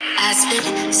I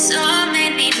spent so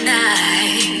many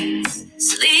nights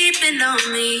sleeping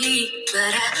on me,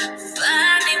 but I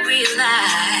finally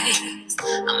realized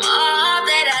I'm all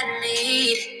that I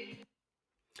need.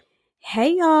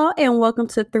 Hey y'all, and welcome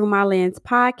to Through My Lens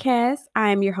podcast. I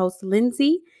am your host,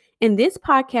 Lindsay, and this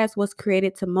podcast was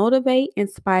created to motivate,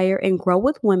 inspire, and grow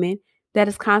with women that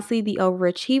is constantly the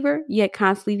overachiever, yet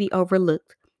constantly the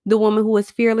overlooked. The woman who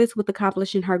is fearless with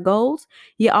accomplishing her goals,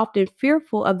 yet often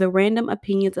fearful of the random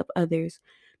opinions of others.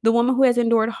 The woman who has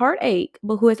endured heartache,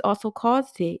 but who has also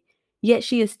caused it, yet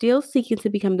she is still seeking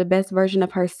to become the best version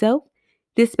of herself.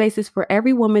 This space is for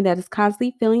every woman that is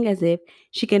constantly feeling as if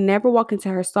she can never walk into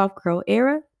her soft girl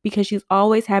era because she's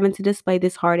always having to display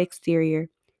this hard exterior.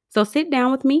 So sit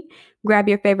down with me, grab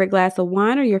your favorite glass of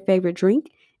wine or your favorite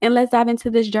drink, and let's dive into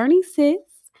this journey, sis.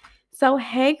 So,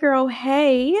 hey, girl,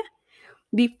 hey.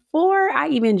 Before I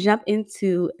even jump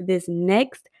into this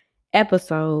next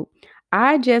episode,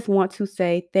 I just want to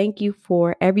say thank you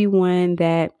for everyone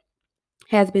that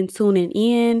has been tuning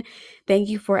in. Thank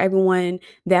you for everyone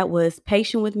that was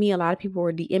patient with me. A lot of people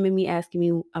were DMing me asking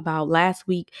me about last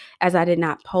week as I did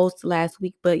not post last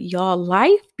week, but y'all,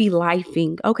 life be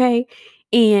lifing, okay?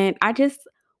 And I just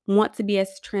want to be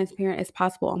as transparent as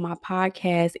possible on my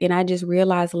podcast. And I just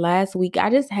realized last week I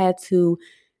just had to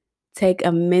take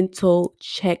a mental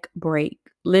check break.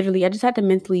 Literally, I just had to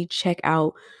mentally check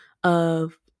out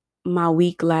of my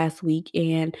week last week.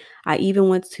 And I even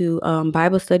went to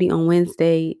Bible study on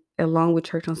Wednesday along with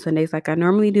church on Sundays like I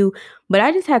normally do. But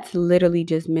I just had to literally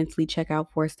just mentally check out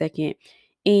for a second.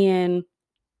 And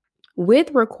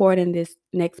with recording this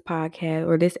next podcast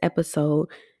or this episode,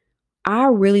 I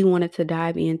really wanted to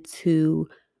dive into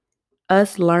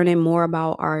us learning more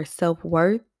about our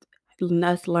self-worth,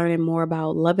 us learning more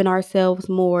about loving ourselves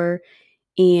more,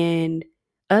 and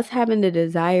us having the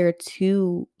desire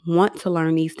to want to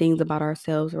learn these things about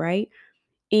ourselves, right?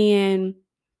 And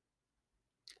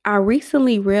I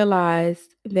recently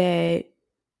realized that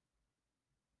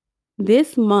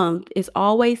this month is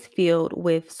always filled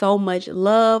with so much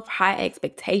love, high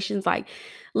expectations. Like,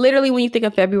 literally, when you think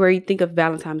of February, you think of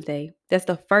Valentine's Day. That's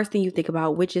the first thing you think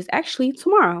about, which is actually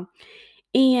tomorrow.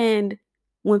 And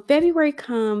when February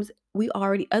comes,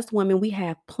 us women, we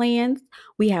have plans,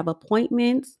 we have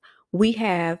appointments, we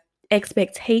have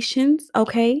expectations,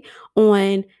 okay,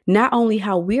 on not only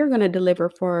how we're going to deliver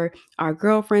for our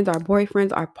girlfriends, our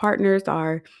boyfriends, our partners,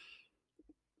 our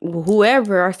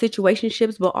whoever, our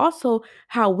situationships, but also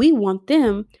how we want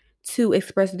them to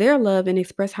express their love and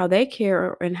express how they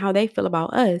care and how they feel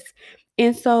about us.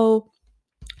 And so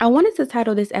I wanted to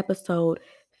title this episode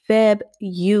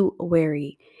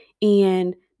Feb-uary.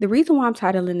 And the reason why I'm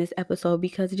titling this episode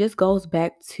because it just goes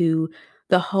back to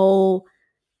the whole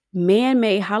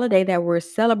man-made holiday that we're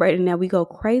celebrating that we go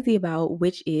crazy about,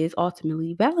 which is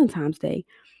ultimately Valentine's Day.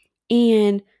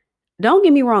 And don't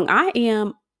get me wrong, I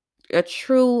am a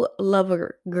true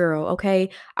lover girl,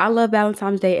 okay? I love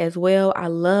Valentine's Day as well. I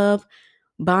love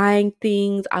buying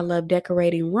things. I love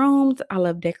decorating rooms. I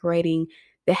love decorating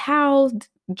the house,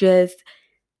 just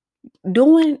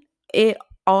doing it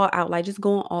all out, like just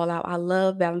going all out. I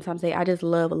love Valentine's Day. I just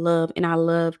love, and I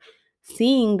love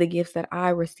seeing the gifts that I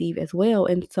receive as well.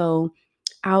 And so,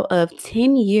 out of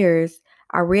 10 years,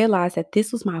 I realized that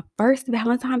this was my first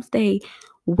Valentine's Day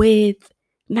with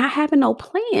not having no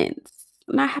plans,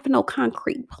 not having no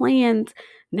concrete plans,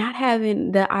 not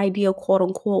having the ideal quote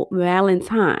unquote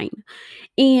Valentine.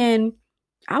 And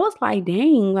I was like,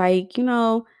 dang, like,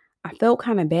 I felt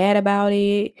kind of bad about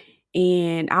it.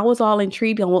 And I was all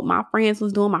intrigued on what my friends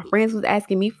was doing. My friends was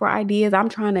asking me for ideas. I'm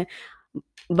trying to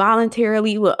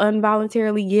voluntarily or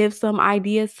involuntarily give some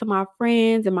ideas to my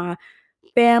friends and my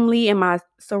family and my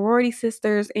sorority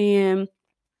sisters. And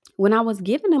when I was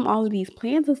giving them all of these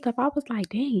plans and stuff, I was like,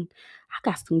 dang, I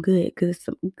got some good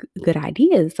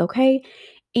ideas. Okay.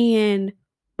 And,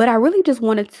 but I really just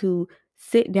wanted to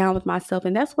sit down with myself.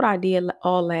 And that's what I did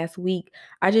all last week.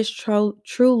 I just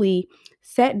truly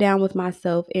sat down with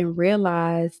myself and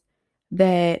realized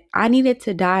that I needed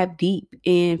to dive deep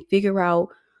and figure out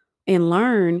and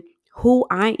learn who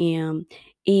I am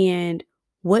and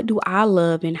what do I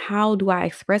love and how do I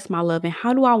express my love and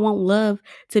how do I want love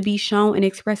to be shown and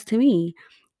expressed to me,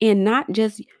 and not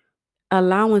just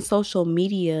allowing social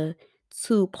media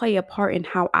to play a part in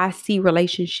how I see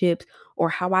relationships or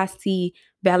how I see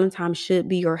Valentine's should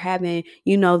be or having,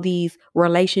 these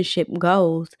relationship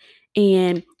goals.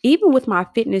 And even with my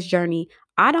fitness journey,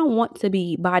 I don't want to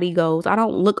be body goals. I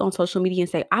don't look on social media and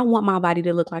say, I want my body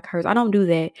to look like hers. I don't do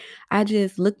that. I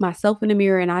just look myself in the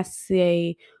mirror and I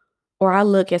say, or I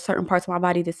look at certain parts of my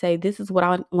body to say, this is what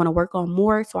I want to work on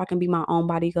more so I can be my own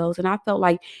body goals. And I felt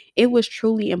like it was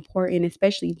truly important,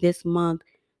 especially this month,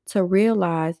 to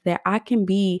realize that I can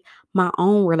be my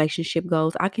own relationship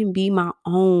goals. I can be my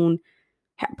own,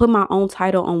 put my own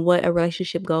title on what a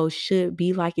relationship goal should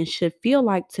be like and should feel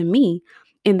like to me.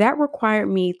 And that required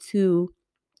me to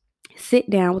sit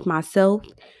down with myself,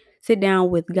 sit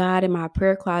down with God in my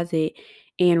prayer closet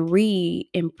and read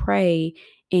and pray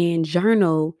and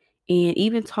journal and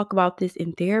even talk about this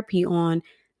in therapy on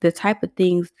the type of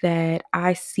things that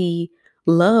I see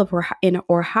love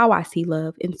or how I see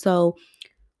love. And so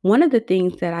one of the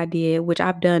things that I did, which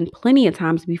I've done plenty of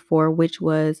times before, which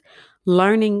was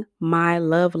learning my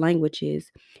love languages.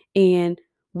 And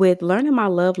with learning my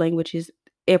love languages,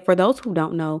 if for those who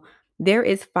don't know, there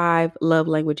is 5 love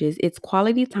languages. It's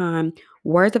quality time,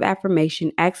 words of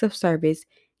affirmation, acts of service,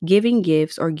 giving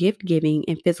gifts or gift giving,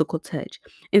 and physical touch.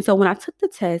 And so when I took the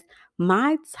test,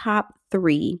 my top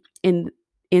 3 in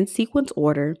sequence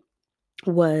order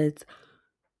was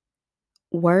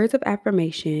words of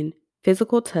affirmation,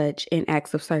 physical touch, and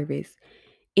acts of service.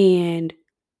 And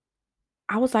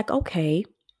I was like, okay,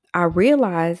 I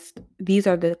realized these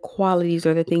are the qualities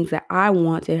or the things that I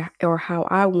want or how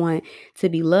I want to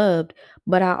be loved.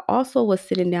 But I also was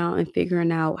sitting down and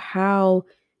figuring out, how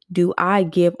do I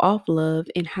give off love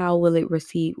and how will it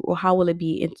receive or how will it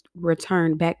be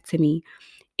returned back to me?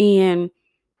 And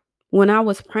when I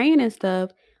was praying and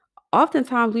stuff,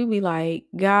 oftentimes we be like,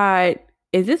 God,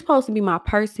 is this supposed to be my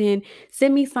person?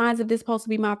 Send me signs if this supposed to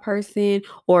be my person.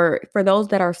 Or for those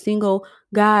that are single,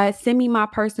 God, send me my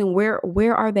person.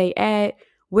 Where are they at?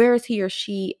 Where is he or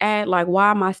she at? Like,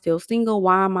 why am I still single?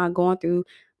 Why am I going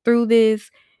through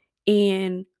this?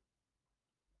 And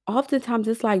oftentimes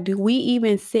it's like, do we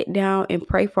even sit down and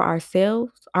pray for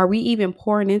ourselves? Are we even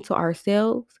pouring into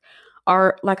ourselves?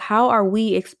 Or like, how are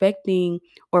we expecting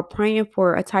or praying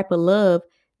for a type of love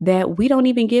that we don't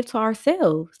even give to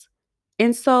ourselves?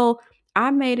 And so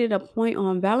I made it a point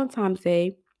on Valentine's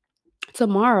Day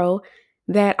tomorrow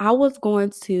that I was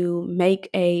going to make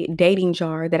a dating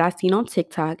jar that I seen on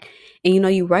TikTok.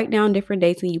 And you write down different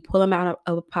dates and you pull them out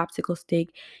of a popsicle stick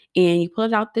and you pull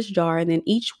it out this jar. And then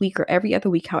each week or every other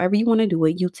week, however you want to do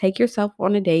it, you take yourself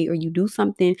on a date or you do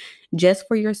something just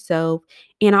for yourself.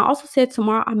 And I also said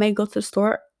tomorrow I may go to the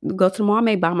store. Go tomorrow, I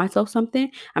may buy myself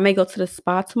something. I may go to the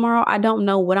spa tomorrow. I don't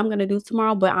know what I'm going to do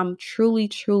tomorrow, but I'm truly,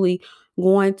 truly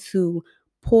going to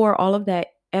pour all of that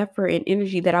effort and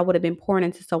energy that I would have been pouring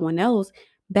into someone else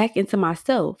back into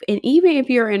myself. And even if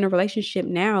you're in a relationship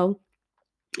now,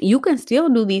 you can still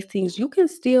do these things. You can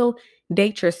still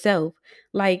date yourself.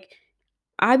 Like,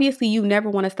 obviously, you never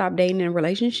want to stop dating in a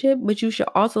relationship, but you should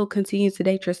also continue to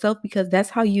date yourself because that's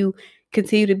how you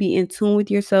continue to be in tune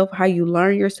with yourself, how you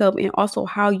learn yourself, and also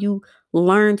how you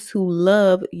learn to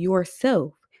love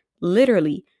yourself.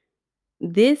 Literally,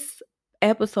 this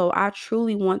episode, I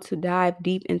truly want to dive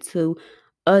deep into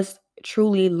us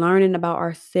truly learning about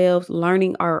ourselves,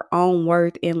 learning our own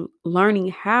worth, and learning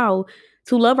how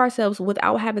to love ourselves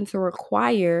without having to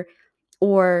require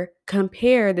or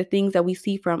compare the things that we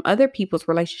see from other people's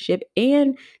relationship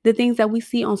and the things that we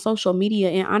see on social media.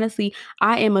 And honestly,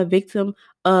 I am a victim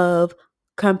of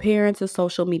comparing to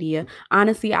social media.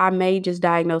 Honestly, I may just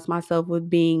diagnose myself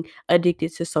with being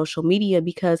addicted to social media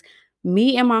because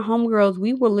me and my homegirls,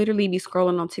 we will literally be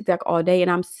scrolling on TikTok all day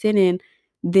and I'm sending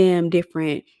them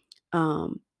different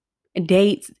um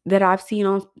dates that I've seen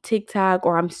on TikTok,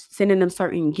 or I'm sending them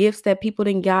certain gifts that people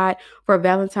didn't got for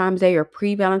Valentine's Day or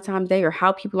pre-Valentine's Day, or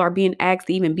how people are being asked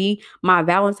to even be my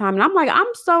Valentine. And I'm like, I'm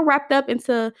so wrapped up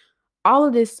into all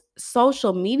of this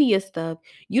social media stuff.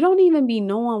 You don't even be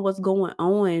knowing what's going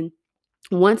on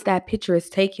once that picture is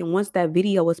taken, once that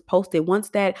video is posted, once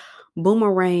that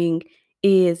boomerang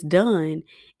is done.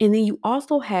 And then you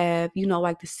also have,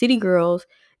 like the city girls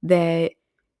that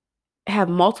have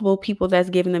multiple people that's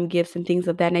giving them gifts and things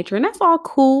of that nature. And that's all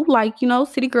cool. Like,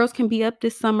 city girls can be up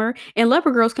this summer and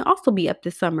lover girls can also be up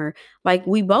this summer. Like,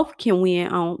 we both can win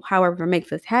on however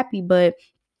makes us happy. But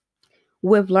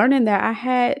with learning that, I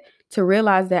had to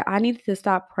realize that I needed to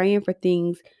stop praying for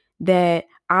things that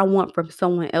I want from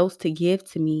someone else to give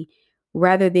to me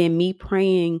rather than me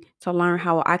praying to learn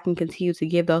how I can continue to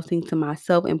give those things to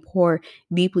myself and pour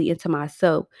deeply into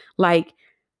myself. Like,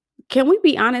 can we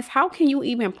be honest? How can you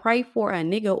even pray for a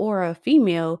nigga or a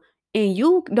female and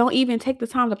you don't even take the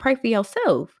time to pray for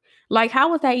yourself? Like,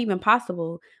 how is that even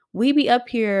possible? We be up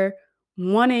here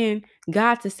wanting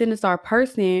God to send us our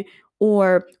person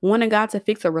or wanting God to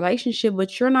fix a relationship,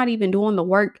 but you're not even doing the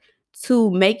work to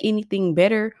make anything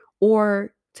better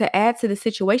or to add to the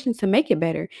situation to make it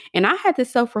better. And I had to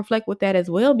self-reflect with that as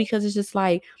well, because it's just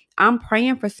like I'm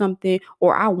praying for something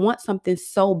or I want something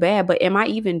so bad, but am I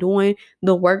even doing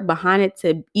the work behind it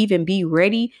to even be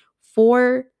ready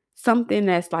for something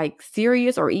that's like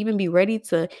serious, or even be ready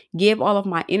to give all of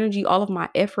my energy, all of my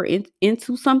effort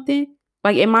into something?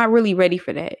 Like, am I really ready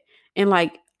for that? And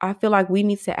like, I feel like we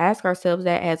need to ask ourselves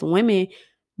that as women.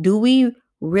 Do we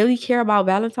really care about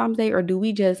Valentine's Day, or do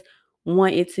we just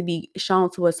want it to be shown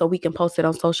to us so we can post it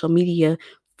on social media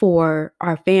for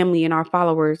our family and our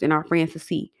followers and our friends to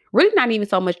see? Really, not even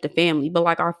so much the family, but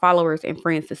like our followers and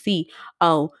friends to see,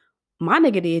 oh, my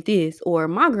nigga did this, or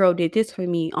my girl did this for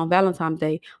me on Valentine's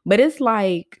Day. But it's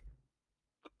like,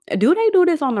 do they do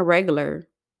this on the regular?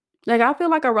 Like, I feel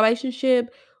like a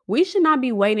relationship, we should not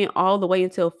be waiting all the way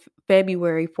until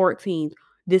February 14th,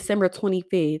 December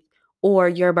 25th, or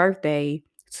your birthday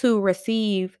to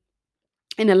receive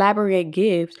an elaborate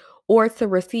gift, or to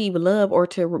receive love, or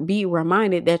to be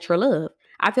reminded that you're loved.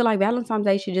 I feel like Valentine's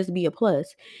Day should just be a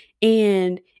plus.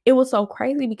 And it was so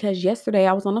crazy because yesterday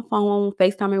I was on the phone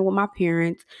FaceTiming with my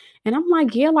parents, and I'm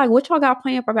like, yeah, like, what y'all got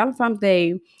planned for Valentine's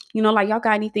Day? Like, y'all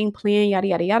got anything planned, yada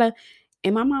yada yada.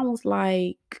 And my mom was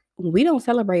like, we don't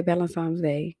celebrate Valentine's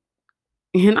Day.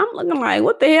 And I'm looking like,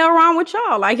 what the hell wrong with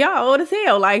y'all? Like, y'all old as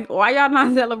hell. Like, why y'all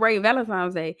not celebrate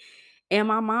Valentine's Day? And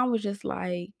my mom was just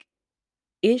like,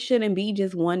 it shouldn't be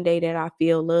just one day that I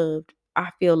feel loved. I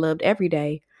feel loved every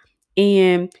day.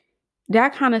 And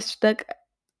that kind of stuck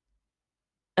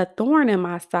a thorn in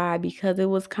my side, because it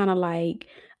was kind of like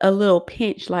a little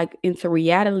pinch, like into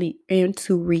reality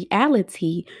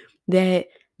that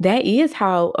that is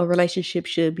how a relationship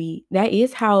should be. That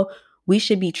is how we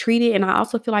should be treated. And I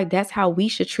also feel like that's how we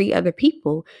should treat other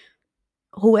people.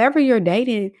 Whoever you're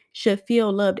dating should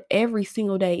feel loved every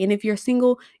single day. And if you're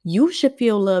single, you should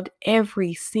feel loved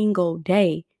every single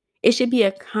day. It should be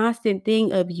a constant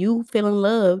thing of you feeling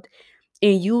loved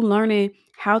and you learning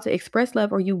how to express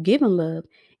love, or you giving love.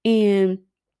 And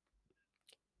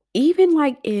even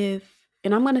like, if,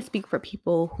 and I'm going to speak for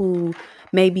people who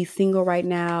may be single right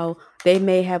now, they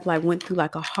may have like went through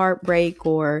like a heartbreak,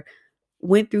 or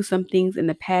went through some things in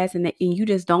the past, and you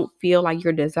just don't feel like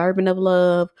you're deserving of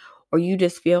love, or you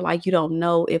just feel like you don't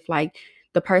know if like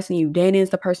the person you date is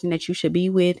the person that you should be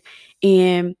with.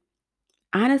 And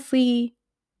honestly,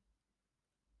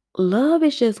 love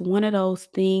is just one of those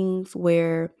things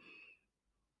where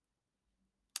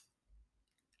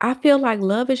I feel like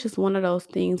love is just one of those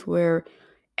things where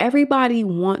everybody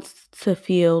wants to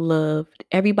feel loved.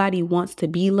 Everybody wants to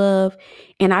be loved.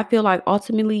 And I feel like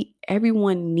ultimately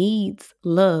everyone needs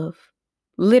love.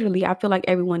 Literally, I feel like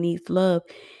everyone needs love.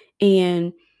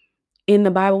 And in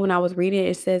the Bible, when I was reading,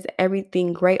 it says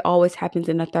everything great always happens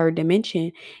in a third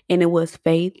dimension. And it was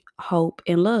faith, hope,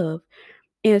 and love.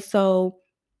 And so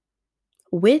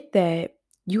with that,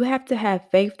 you have to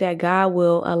have faith that God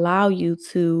will allow you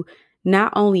to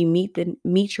not only meet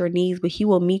your needs, but He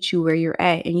will meet you where you're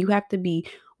at. And you have to be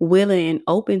willing and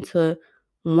open to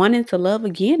wanting to love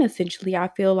again. Essentially, I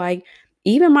feel like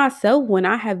even myself, when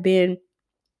I have been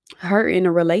hurt in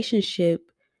a relationship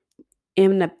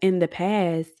in the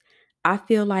past, I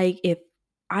feel like if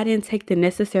I didn't take the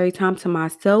necessary time to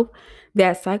myself,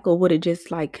 that cycle would have just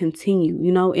like continued,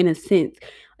 in a sense.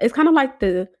 It's kind of like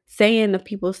the saying of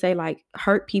people say like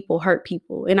hurt people hurt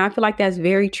people. And I feel like that's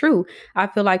very true. I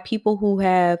feel like people who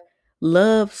have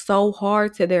loved so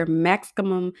hard to their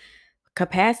maximum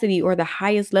capacity, or the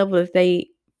highest level that they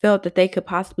felt that they could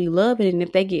possibly love it, and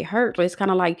if they get hurt, it's kind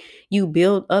of like you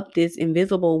build up this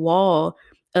invisible wall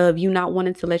of you not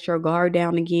wanting to let your guard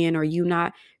down again, or you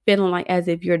not feeling like as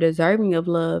if you're deserving of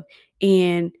love.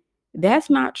 And that's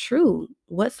not true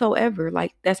whatsoever.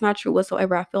 Like, that's not true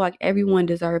whatsoever. I feel like everyone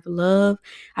deserves love.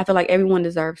 I feel like everyone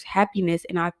deserves happiness.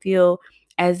 And I feel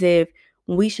as if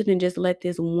we shouldn't just let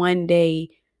this one day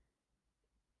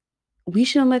we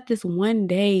shouldn't let this one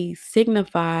day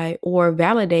signify or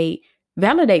validate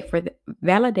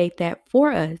that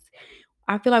for us.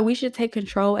 I feel like we should take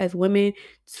control as women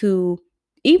to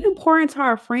even pour into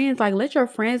our friends. Like, let your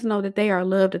friends know that they are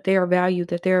loved, that they are valued,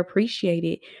 that they're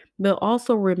appreciated. But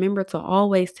also remember to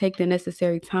always take the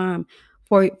necessary time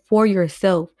for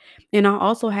yourself. And I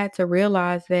also had to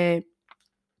realize that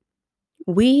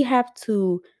we have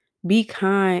to be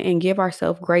kind and give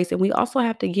ourselves grace. And we also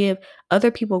have to give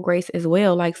other people grace as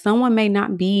well. Like, someone may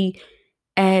not be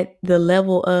at the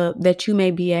level of that you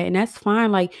may be at, and that's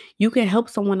fine. Like, you can help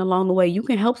someone along the way. You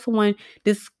can help someone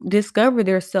discover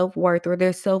their self-worth or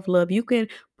their self-love. You can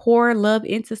pour love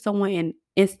into someone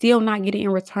and still not get it in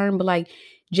return. But like,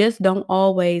 just don't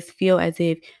always feel as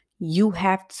if you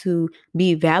have to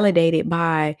be validated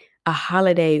by a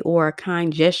holiday or a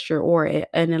kind gesture or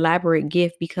an elaborate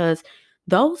gift, because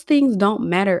those things don't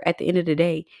matter at the end of the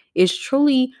day. It's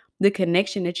truly the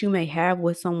connection that you may have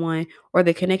with someone, or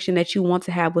the connection that you want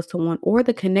to have with someone, or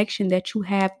the connection that you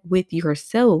have with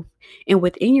yourself and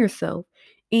within yourself.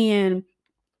 And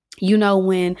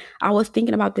when I was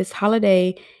thinking about this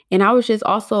holiday, and I was just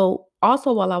also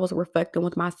while I was reflecting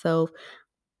with myself,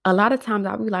 a lot of times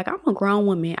I'll be like, I'm a grown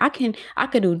woman. I can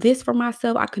do this for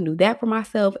myself. I can do that for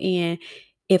myself. And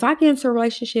if I get into a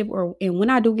relationship, and when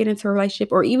I do get into a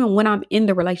relationship, or even when I'm in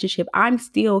the relationship, I'm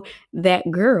still that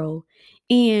girl.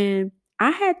 And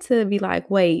I had to be like,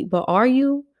 wait, but are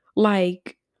you?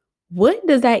 Like, what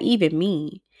does that even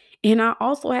mean? And I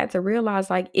also had to realize,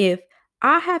 like, if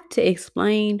I have to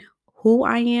explain who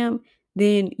I am,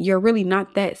 then you're really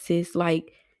not that, sis.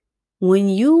 Like, when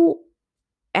you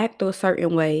act a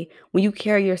certain way, when you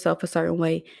carry yourself a certain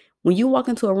way, when you walk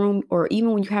into a room, or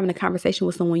even when you're having a conversation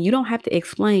with someone, you don't have to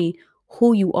explain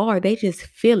who you are. They just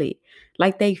feel it.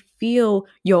 Like, they feel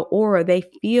your aura, they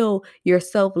feel your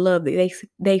self-love.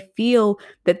 They feel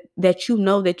that that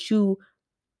you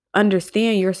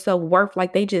understand your self-worth.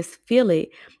 Like, they just feel it.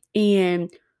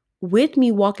 And with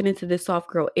me walking into this soft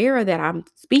girl era that I'm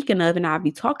speaking of and I'll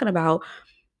be talking about,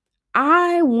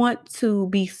 I want to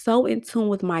be so in tune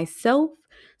with myself,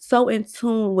 so in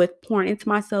tune with pouring into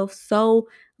myself, so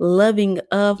loving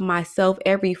of myself,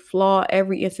 every flaw,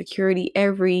 every insecurity,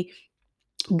 every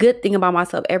good thing about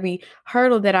myself, every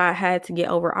hurdle that I had to get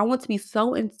over. I want to be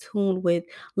so in tune with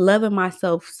loving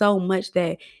myself so much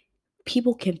that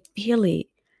people can feel it.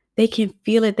 They can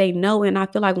feel it, they know. And I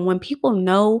feel like when people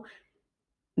know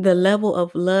the level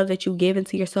of love that you give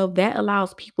into yourself, that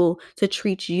allows people to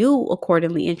treat you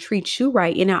accordingly and treat you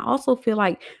right. And I also feel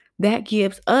like that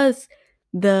gives us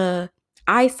the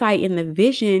eyesight and the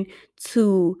vision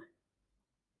to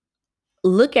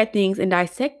look at things and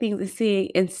dissect things and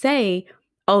see and say,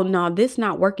 oh no, this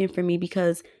not working for me,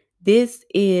 because this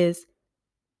is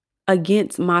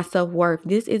against my self-worth.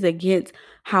 This is against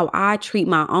how I treat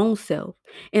my own self.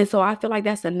 And so I feel like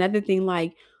that's another thing.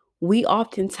 Like, we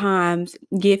oftentimes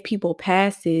give people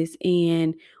passes,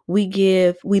 and we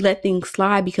let things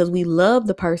slide because we love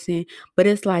the person, but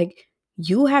it's like,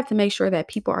 you have to make sure that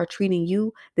people are treating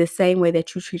you the same way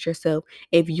that you treat yourself.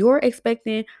 If you're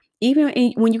expecting,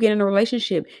 when you get in a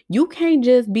relationship, you can't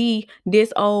just be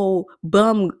this old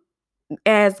bum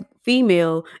as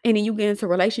female, and then you get into a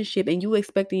relationship and you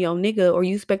expecting your nigga, or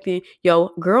you expecting your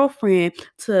girlfriend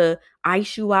to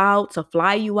ice you out, to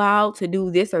fly you out, to do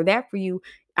this or that for you.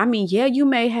 I mean, yeah, you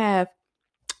may have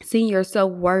seen your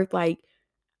self-worth, like,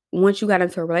 once you got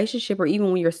into a relationship, or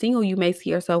even when you're single, you may see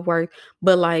your self-worth,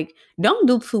 but like, don't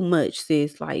do too much,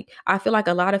 sis. Like, I feel like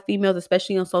a lot of females,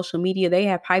 especially on social media, they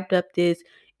have hyped up this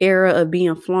era of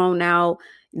being flown out.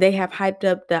 They have hyped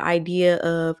up the idea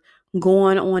of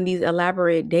going on these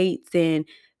elaborate dates and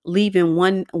leaving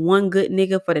one good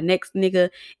nigga for the next nigga.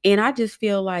 And I just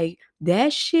feel like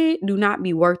that shit do not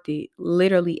be worth it,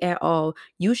 literally, at all.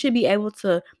 You should be able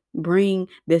to bring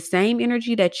the same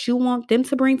energy that you want them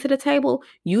to bring to the table.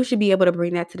 You should be able to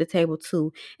bring that to the table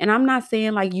too. And I'm not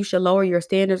saying like you should lower your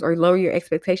standards or lower your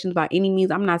expectations by any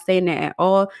means. I'm not saying that at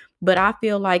all. But I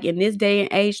feel like in this day and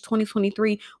age,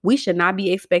 2023, we should not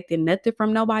be expecting nothing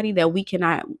from nobody that we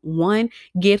cannot, one,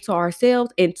 give to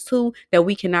ourselves, and two, that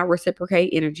we cannot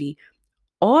reciprocate energy.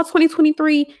 All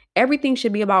 2023, everything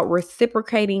should be about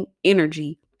reciprocating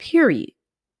energy, period.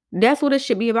 That's what it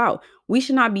should be about. We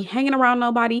should not be hanging around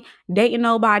nobody, dating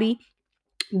nobody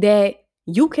that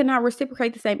you cannot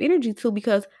reciprocate the same energy to,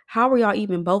 because how are y'all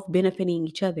even both benefiting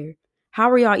each other? How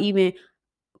are y'all even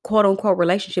quote unquote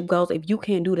relationship goals if you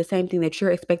can't do the same thing that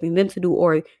you're expecting them to do,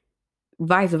 or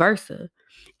vice versa?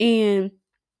 And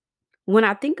when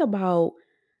I think about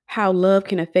how love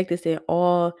can affect us in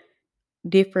all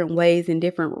different ways and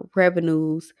different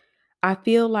revenues, I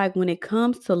feel like when it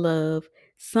comes to love,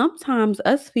 sometimes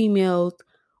us females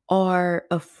are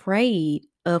afraid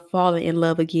of falling in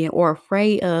love again, or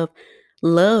afraid of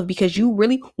love, because you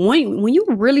really, when you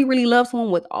really really love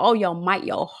someone with all your might,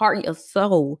 your heart, your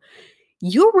soul,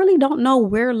 you really don't know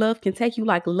where love can take you.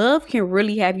 Like, love can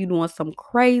really have you doing some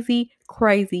crazy,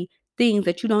 crazy things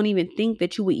that you don't even think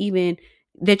that you would even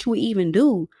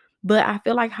do. But I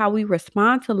feel like how we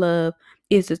respond to love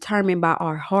is determined by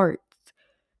our hearts.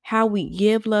 How we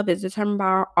give love is determined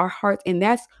by our hearts, and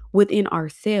that's within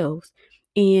ourselves.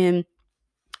 And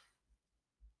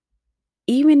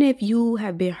even if you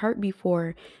have been hurt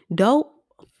before, don't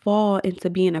fall into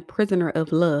being a prisoner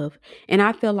of love. And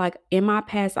I feel like in my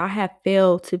past, I have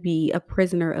failed to be a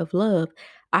prisoner of love.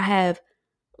 I have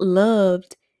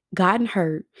loved gotten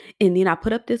hurt, and then I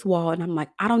put up this wall and I'm like,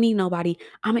 I don't need nobody.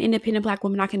 I'm an independent Black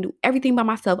woman. I can do everything by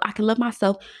myself. I can love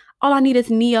myself. All I need is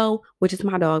Neo, which is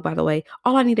my dog, by the way.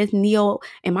 All I need is Neo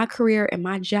and my career and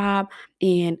my job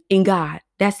and in God.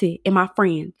 That's it. And my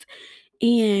friends.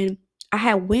 And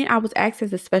I was asked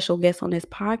as a special guest on this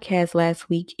podcast last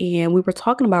week, and we were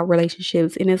talking about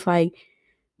relationships. And it's like,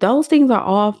 those things are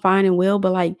all fine and well,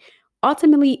 but like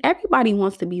ultimately everybody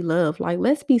wants to be loved. Like,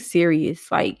 let's be serious.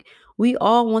 Like, we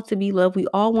all want to be loved. We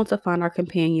all want to find our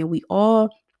companion. We all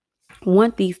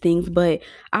want these things, but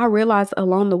I realized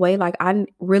along the way, like,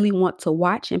 really want to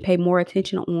watch and pay more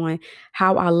attention on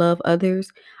how I love others.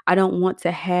 I don't want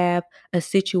to have a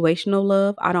situational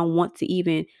love. I don't want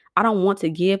to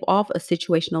give off a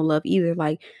situational love either.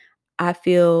 Like, I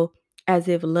feel as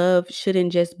if love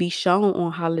shouldn't just be shown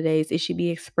on holidays. It should be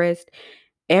expressed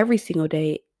every single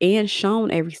day and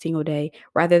shown every single day,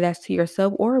 whether that's to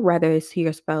yourself or rather it's to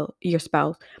your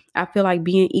spouse. I feel like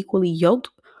being equally yoked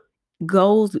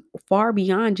goes far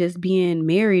beyond just being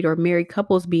married or married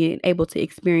couples being able to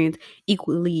experience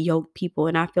equally yoked people.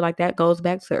 And I feel like that goes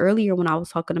back to earlier when I was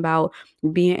talking about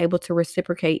being able to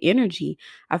reciprocate energy.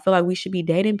 I feel like we should be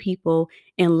dating people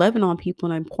and loving on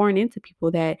people and pouring into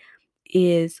people that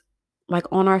is like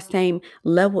on our same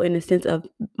level in the sense of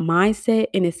mindset,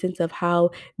 in the sense of how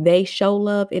they show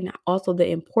love, and also the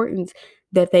importance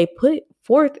that they put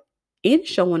forth in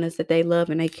showing us that they love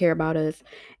and they care about us.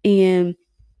 And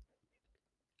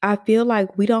I feel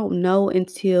like we don't know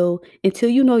until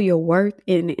you know your worth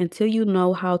and until you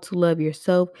know how to love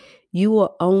yourself, you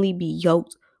will only be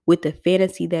yoked with the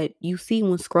fantasy that you see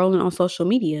when scrolling on social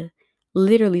media.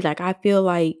 Literally, like, I feel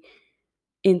like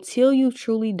until you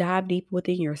truly dive deep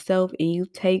within yourself and you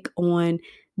take on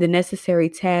the necessary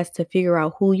tasks to figure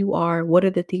out who you are, what are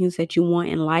the things that you want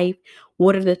in life,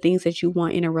 what are the things that you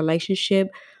want in a relationship,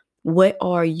 what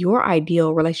are your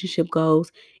ideal relationship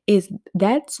goals, is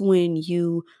that's when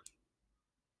you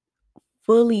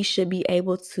fully should be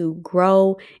able to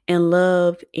grow and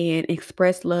love and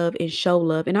express love and show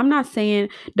love. And I'm not saying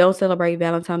don't celebrate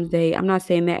Valentine's Day. I'm not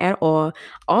saying that at all.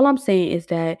 All I'm saying is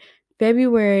that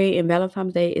February and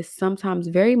Valentine's Day is sometimes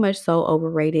very much so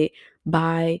overrated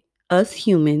by us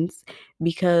humans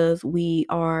because we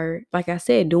are, like I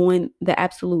said, doing the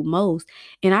absolute most.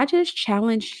 And I just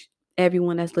challenge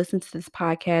everyone that's listening to this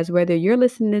podcast, whether you're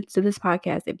listening to this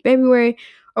podcast in February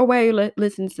or whether you're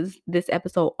listening to this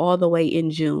episode all the way in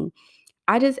June,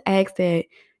 I just ask that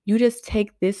you just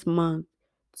take this month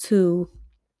to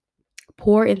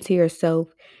pour into yourself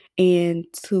and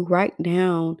to write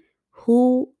down,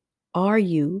 who are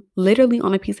you? Literally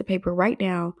on a piece of paper, write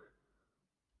down.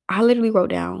 I literally wrote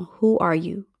down, who are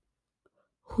you?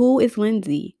 Who is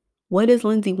Lindsay? What does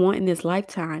Lindsay want in this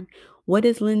lifetime? What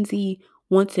does Lindsay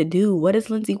want to do? What does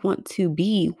Lindsay want to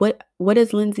be? What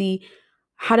does Lindsay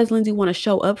How does Lindsay want to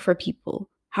show up for people?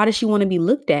 How does she want to be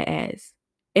looked at as?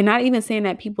 And not even saying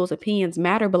that people's opinions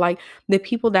matter, but like the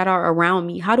people that are around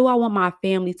me. How do I want my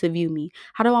family to view me?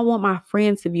 How do I want my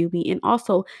friends to view me? And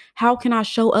also, how can I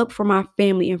show up for my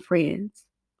family and friends?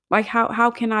 Like,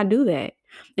 how can I do that?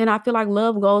 And I feel like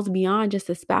love goes beyond just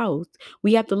a spouse.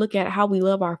 We have to look at how we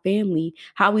love our family,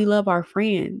 how we love our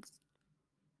friends.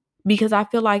 Because I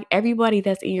feel like everybody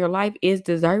that's in your life is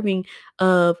deserving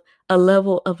of a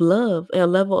level of love, a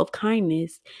level of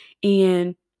kindness.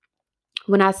 And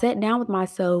when I sat down with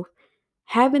myself,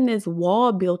 having this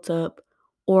wall built up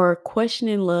or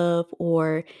questioning love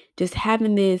or just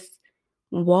having this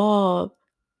wall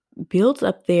built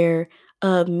up there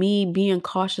of me being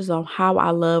cautious on how I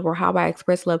love or how I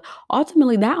express love,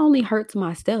 ultimately that only hurts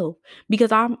myself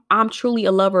because I'm truly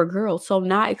a lover girl. So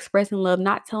not expressing love,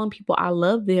 not telling people I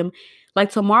love them,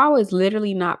 like tomorrow is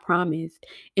literally not promised.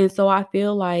 And so I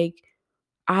feel like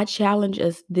I challenge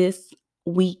us this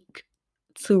week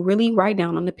to really write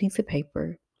down on a piece of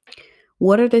paper,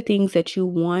 what are the things that you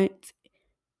want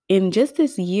in just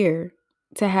this year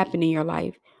to happen in your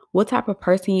life, what type of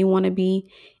person you want to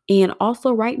be. And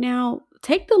also, right now,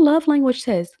 take the love language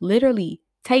test. Literally,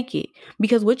 take it.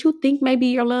 Because what you think may be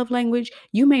your love language,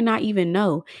 you may not even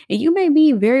know. And you may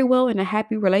be very well in a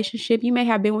happy relationship. You may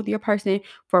have been with your person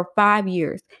for 5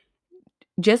 years.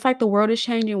 Just like the world is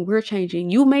changing, we're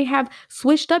changing. You may have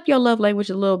switched up your love language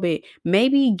a little bit.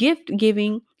 Maybe gift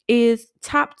giving is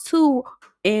top two,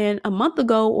 and a month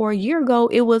ago or a year ago,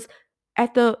 it was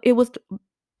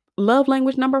love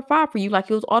language number 5 for you.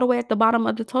 Like, it was all the way at the bottom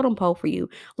of the totem pole for you.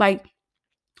 Like,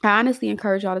 I honestly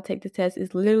encourage y'all to take the test.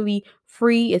 It's literally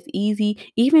free. It's easy.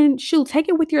 Even take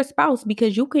it with your spouse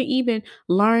because you can even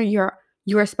learn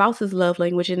your spouse's love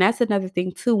language. And that's another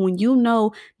thing too. When you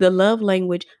know the love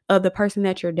language of the person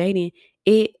that you're dating,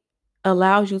 it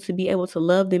allows you to be able to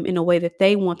love them in a way that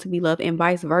they want to be loved and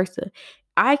vice versa.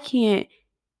 I can't,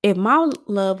 if my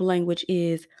love language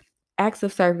is acts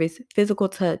of service, physical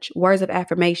touch, words of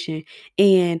affirmation,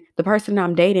 and the person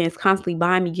I'm dating is constantly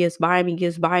buying me gifts, buying me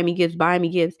gifts, buying me gifts, buying me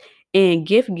gifts, and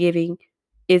gift giving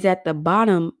is at the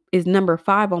bottom, is number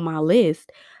 5 on my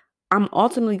list, I'm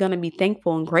ultimately going to be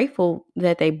thankful and grateful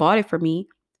that they bought it for me.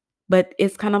 But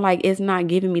it's kind of like it's not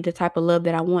giving me the type of love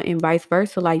that I want, and vice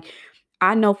versa. Like,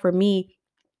 I know for me,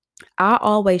 I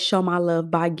always show my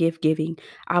love by gift giving.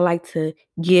 I like to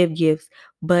give gifts,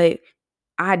 but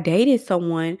I dated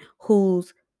someone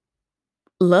whose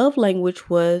love language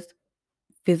was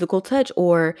physical touch,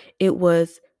 or it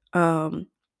was um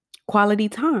quality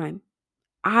time.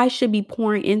 I should be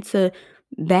pouring into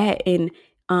that and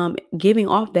giving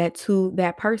off that to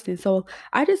that person. So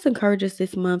I just encourage us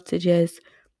this month to just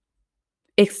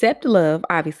accept love.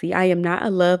 Obviously, I am not a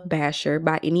love basher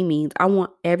by any means. I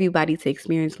want everybody to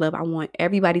experience love. I want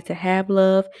everybody to have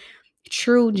love,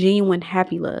 true, genuine,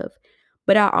 happy love.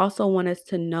 But I also want us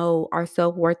to know our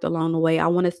self-worth along the way. I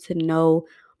want us to know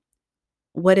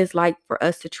what it's like for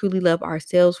us to truly love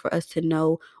ourselves, for us to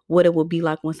know what it will be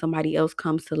like when somebody else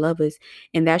comes to love us.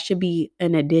 And that should be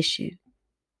an addition.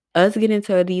 Us getting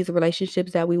into these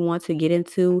relationships that we want to get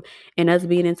into, and us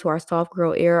being into our soft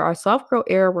girl era. Our soft girl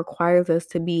era requires us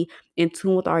to be in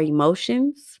tune with our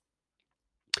emotions.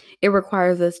 It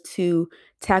requires us to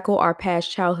tackle our past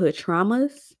childhood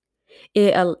traumas.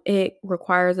 It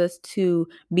requires us to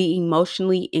be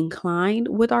emotionally inclined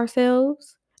with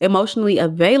ourselves, emotionally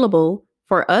available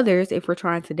for others if we're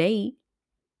trying to date.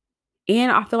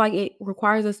 And I feel like it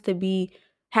requires us to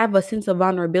have a sense of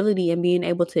vulnerability and being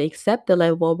able to accept the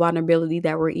level of vulnerability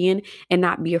that we're in and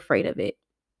not be afraid of it.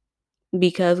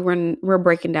 Because we're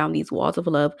breaking down these walls of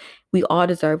love. We all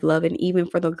deserve love, and even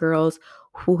for the girls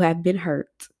who have been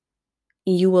hurt,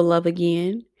 you will love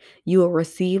again. You will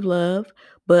receive love.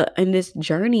 But in this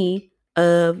journey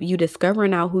of you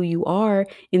discovering out who you are,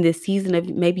 in this season of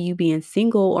maybe you being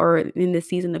single, or in the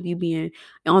season of you being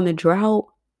on the drought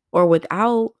or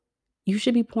without, you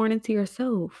should be pouring into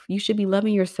yourself. You should be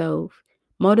loving yourself,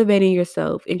 motivating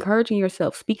yourself, encouraging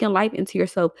yourself, speaking life into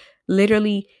yourself,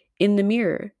 literally in the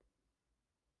mirror.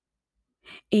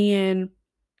 And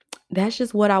that's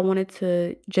just what I wanted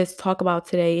to just talk about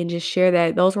today and just share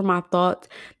that. Those were my thoughts.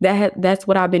 That's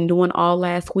what I've been doing all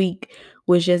last week,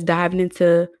 was just diving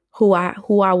into who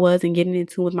I was and getting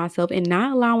into with myself, and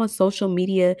not allowing social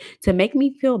media to make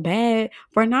me feel bad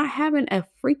for not having a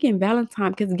freaking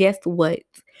Valentine. Because guess what?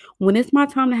 When it's my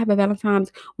time to have a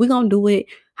Valentine's, we're going to do it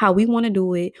how we want to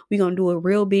do it. We're going to do it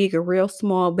real big or real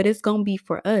small, but it's going to be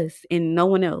for us and no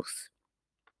one else.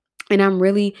 And I'm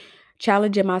really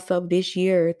challenging myself this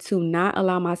year to not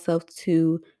allow myself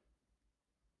to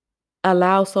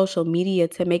allow social media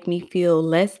to make me feel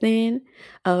less than,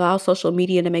 allow social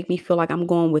media to make me feel like I'm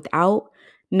going without,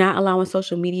 not allowing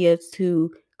social media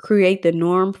to create the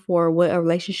norm for what a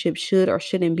relationship should or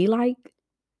shouldn't be like.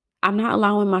 I'm not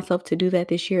allowing myself to do that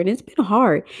this year. And it's been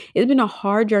hard. It's been a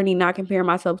hard journey not comparing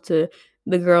myself to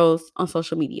the girls on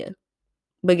social media.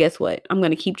 But guess what? I'm going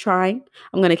to keep trying.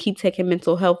 I'm going to keep taking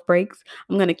mental health breaks.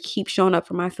 I'm going to keep showing up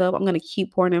for myself. I'm going to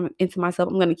keep pouring into myself.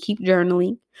 I'm going to keep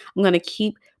journaling. I'm going to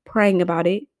keep praying about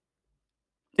it.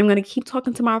 I'm going to keep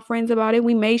talking to my friends about it.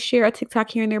 We may share a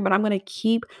TikTok here and there, but I'm going to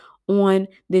keep on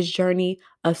this journey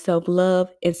of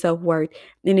self-love and self-worth.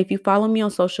 And if you follow me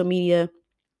on social media,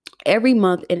 every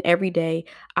month and every day,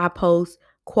 I post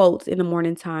quotes in the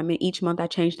morning time, and each month I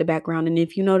change the background. And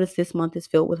if you notice, this month is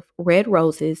filled with red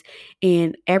roses,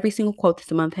 and every single quote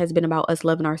this month has been about us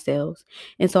loving ourselves.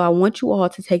 And so I want you all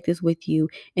to take this with you.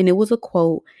 And it was a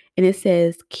quote, and it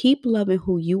says, "Keep loving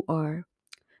who you are.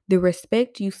 The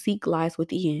respect you seek lies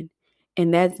within."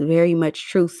 And that's very much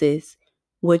true, sis.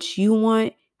 What you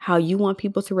want, how you want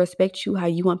people to respect you, how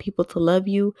you want people to love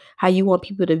you, how you want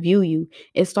people to view you,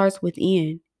 it starts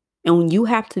within. And you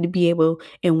have to be able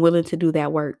and willing to do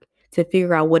that work, to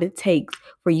figure out what it takes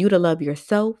for you to love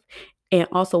yourself, and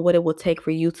also what it will take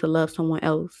for you to love someone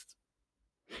else.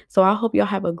 So I hope y'all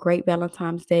have a great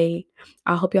Valentine's Day.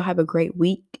 I hope y'all have a great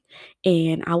week.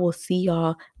 And I will see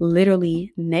y'all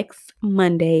literally next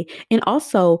Monday. And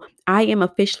also, I am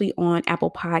officially on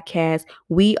Apple Podcasts.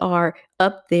 We are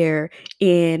up there,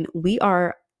 and we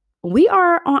are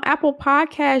on Apple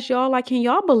Podcasts, y'all. Like, can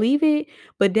y'all believe it?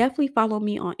 But definitely follow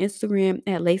me on Instagram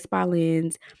at Lace by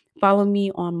Lens. Follow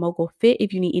me on Mogul Fit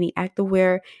if you need any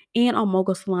activewear, and on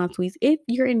Mogul Salon Suites if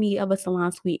you're in need of a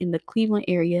salon suite in the Cleveland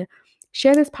area.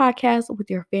 Share this podcast with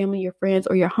your family, your friends,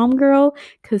 or your homegirl,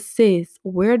 because sis,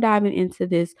 we're diving into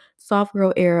this soft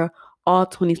girl era all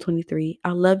 2023.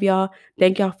 I love y'all.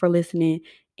 Thank y'all for listening.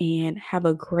 and have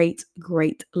a great,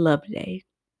 great love day.